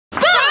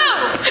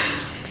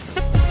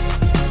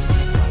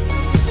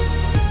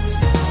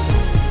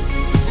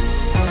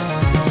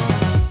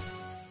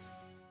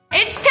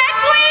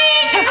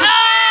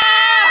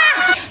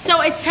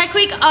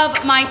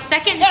of my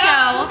second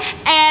show.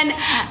 And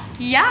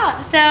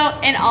yeah, so,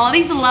 and all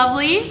these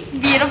lovely,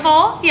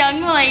 beautiful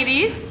young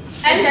ladies.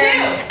 And two!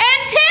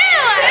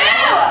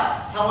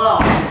 Hello.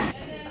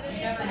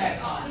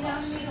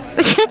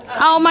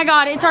 Oh my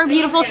God, it's our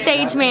beautiful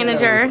stage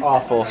manager.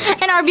 Awful.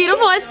 And our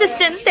beautiful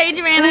assistant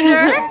stage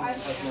manager.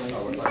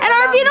 And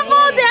our beautiful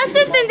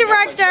assistant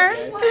director.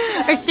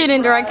 Our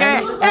student director.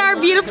 And our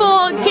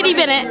beautiful Kitty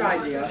Bennett.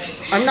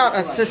 I'm not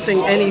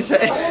assisting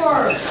anything.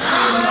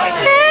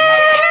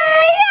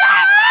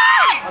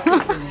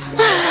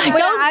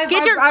 Go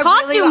get your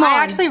costume on.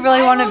 I actually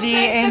really want to be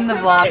in the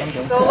vlog.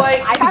 So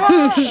like,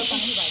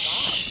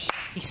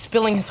 He's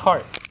spilling his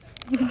heart.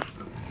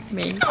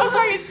 Me. Oh,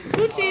 sorry, it's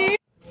Gucci.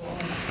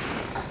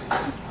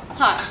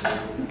 Hi.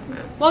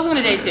 Welcome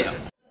to day 2.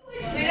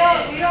 We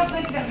don't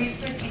think that we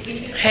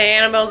Hey,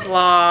 Annabelle's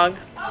vlog. Oh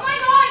my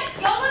God,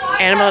 y'all look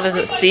like Annabelle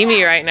doesn't see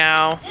me right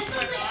now.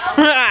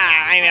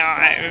 I know.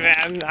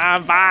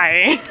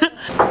 Bye.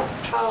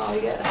 oh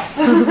yes.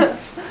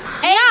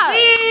 Yeah.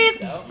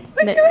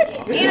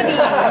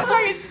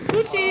 Sorry, it's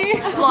Gucci.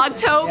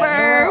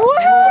 Vlogtober.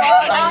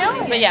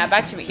 But yeah,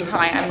 back to me.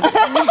 Hi, I'm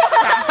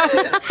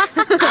sad.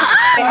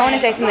 I want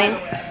to say something.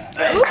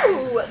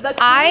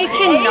 I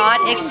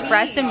cannot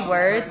express in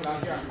words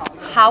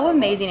how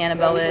amazing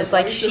Annabelle is.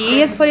 Like,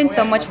 she has put in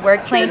so much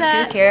work playing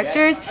 2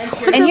 characters.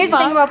 And here's the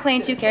thing about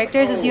playing 2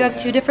 characters is you have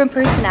 2 different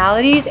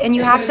personalities and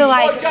you have to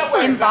like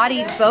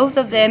embody both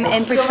of them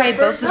and portray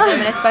both of them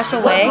in a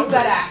special way.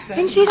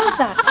 And she does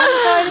that. So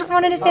I just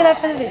wanted to say that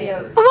for the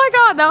video. Oh my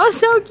God, that was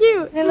so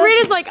cute.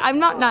 Rita's like, I'm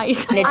not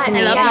nice. And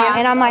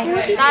I'm like,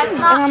 It be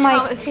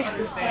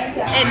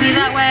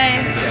that way.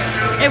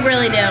 It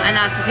really do. and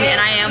that's the thing. And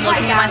I am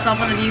looking at myself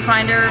on the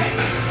viewfinder.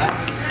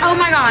 Oh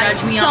my God.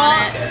 Judge me salt,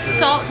 on it.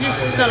 Salt just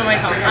spilled on my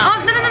phone.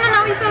 Oh, no,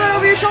 you throw that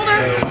over your shoulder.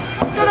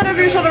 Throw that over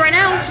your shoulder right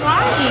now.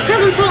 Why?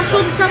 Because when salt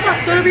spills, it's back up.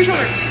 Throw it over your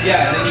shoulder.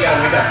 Yeah, and then you gotta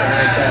wake up and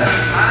like that.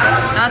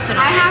 That's what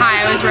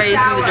I was raised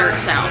in the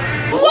dirt south.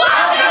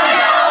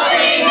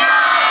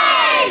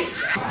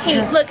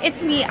 Hey, look,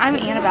 it's me. I'm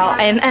Annabelle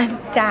and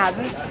Dab.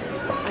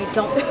 I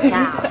don't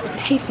dab.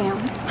 Hey, fam.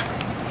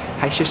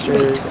 Hi,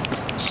 sisters.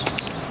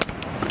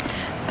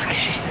 Hi,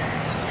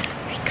 sisters.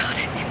 We got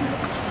it in the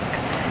clock.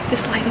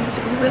 This lighting is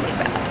really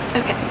bad.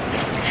 Okay.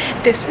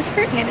 This is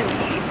for Anna and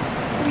me.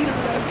 We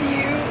love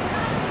you.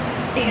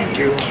 And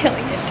you're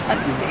killing it on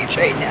stage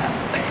right now.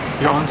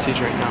 You're on stage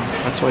right now.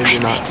 That's why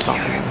you're not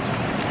stopping us.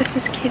 This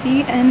is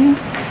Kitty and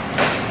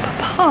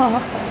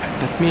Papa.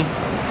 That's me.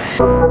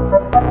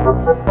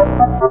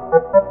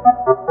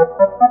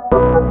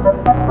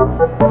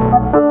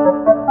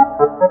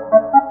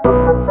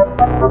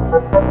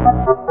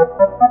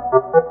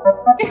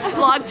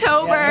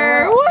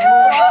 Vlogtober.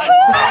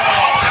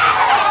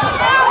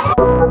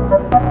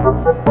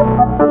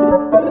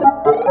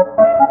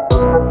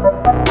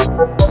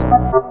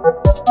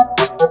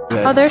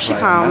 Oh, there she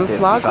comes.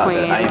 Vlog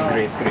queen. I am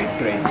great.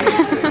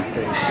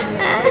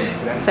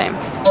 Same.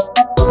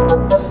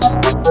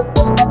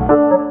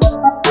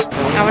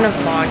 I want to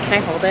vlog. Can I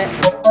hold it?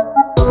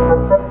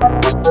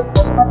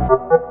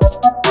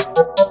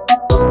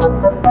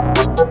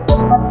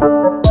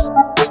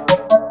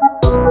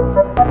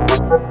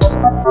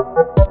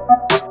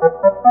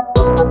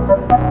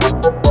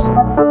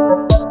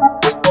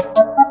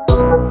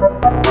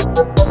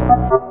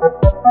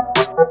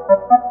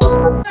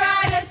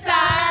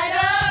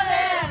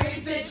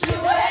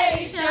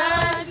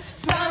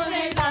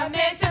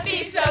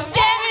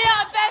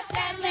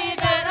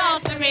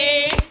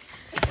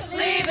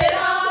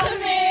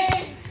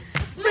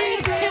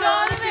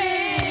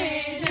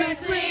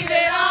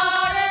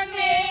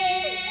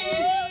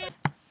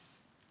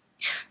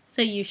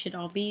 So you should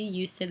all be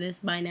used to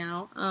this by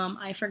now.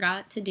 I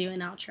forgot to do an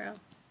outro.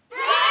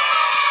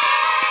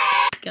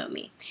 Go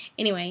me.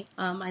 Anyway,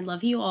 I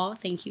love you all.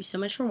 Thank you so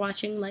much for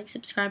watching. Like,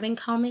 subscribe, and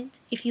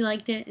comment if you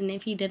liked it. And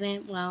if you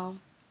didn't, well,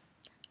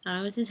 I don't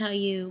know what to tell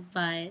you.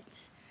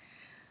 But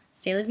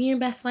stay living your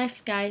best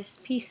life, guys.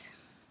 Peace.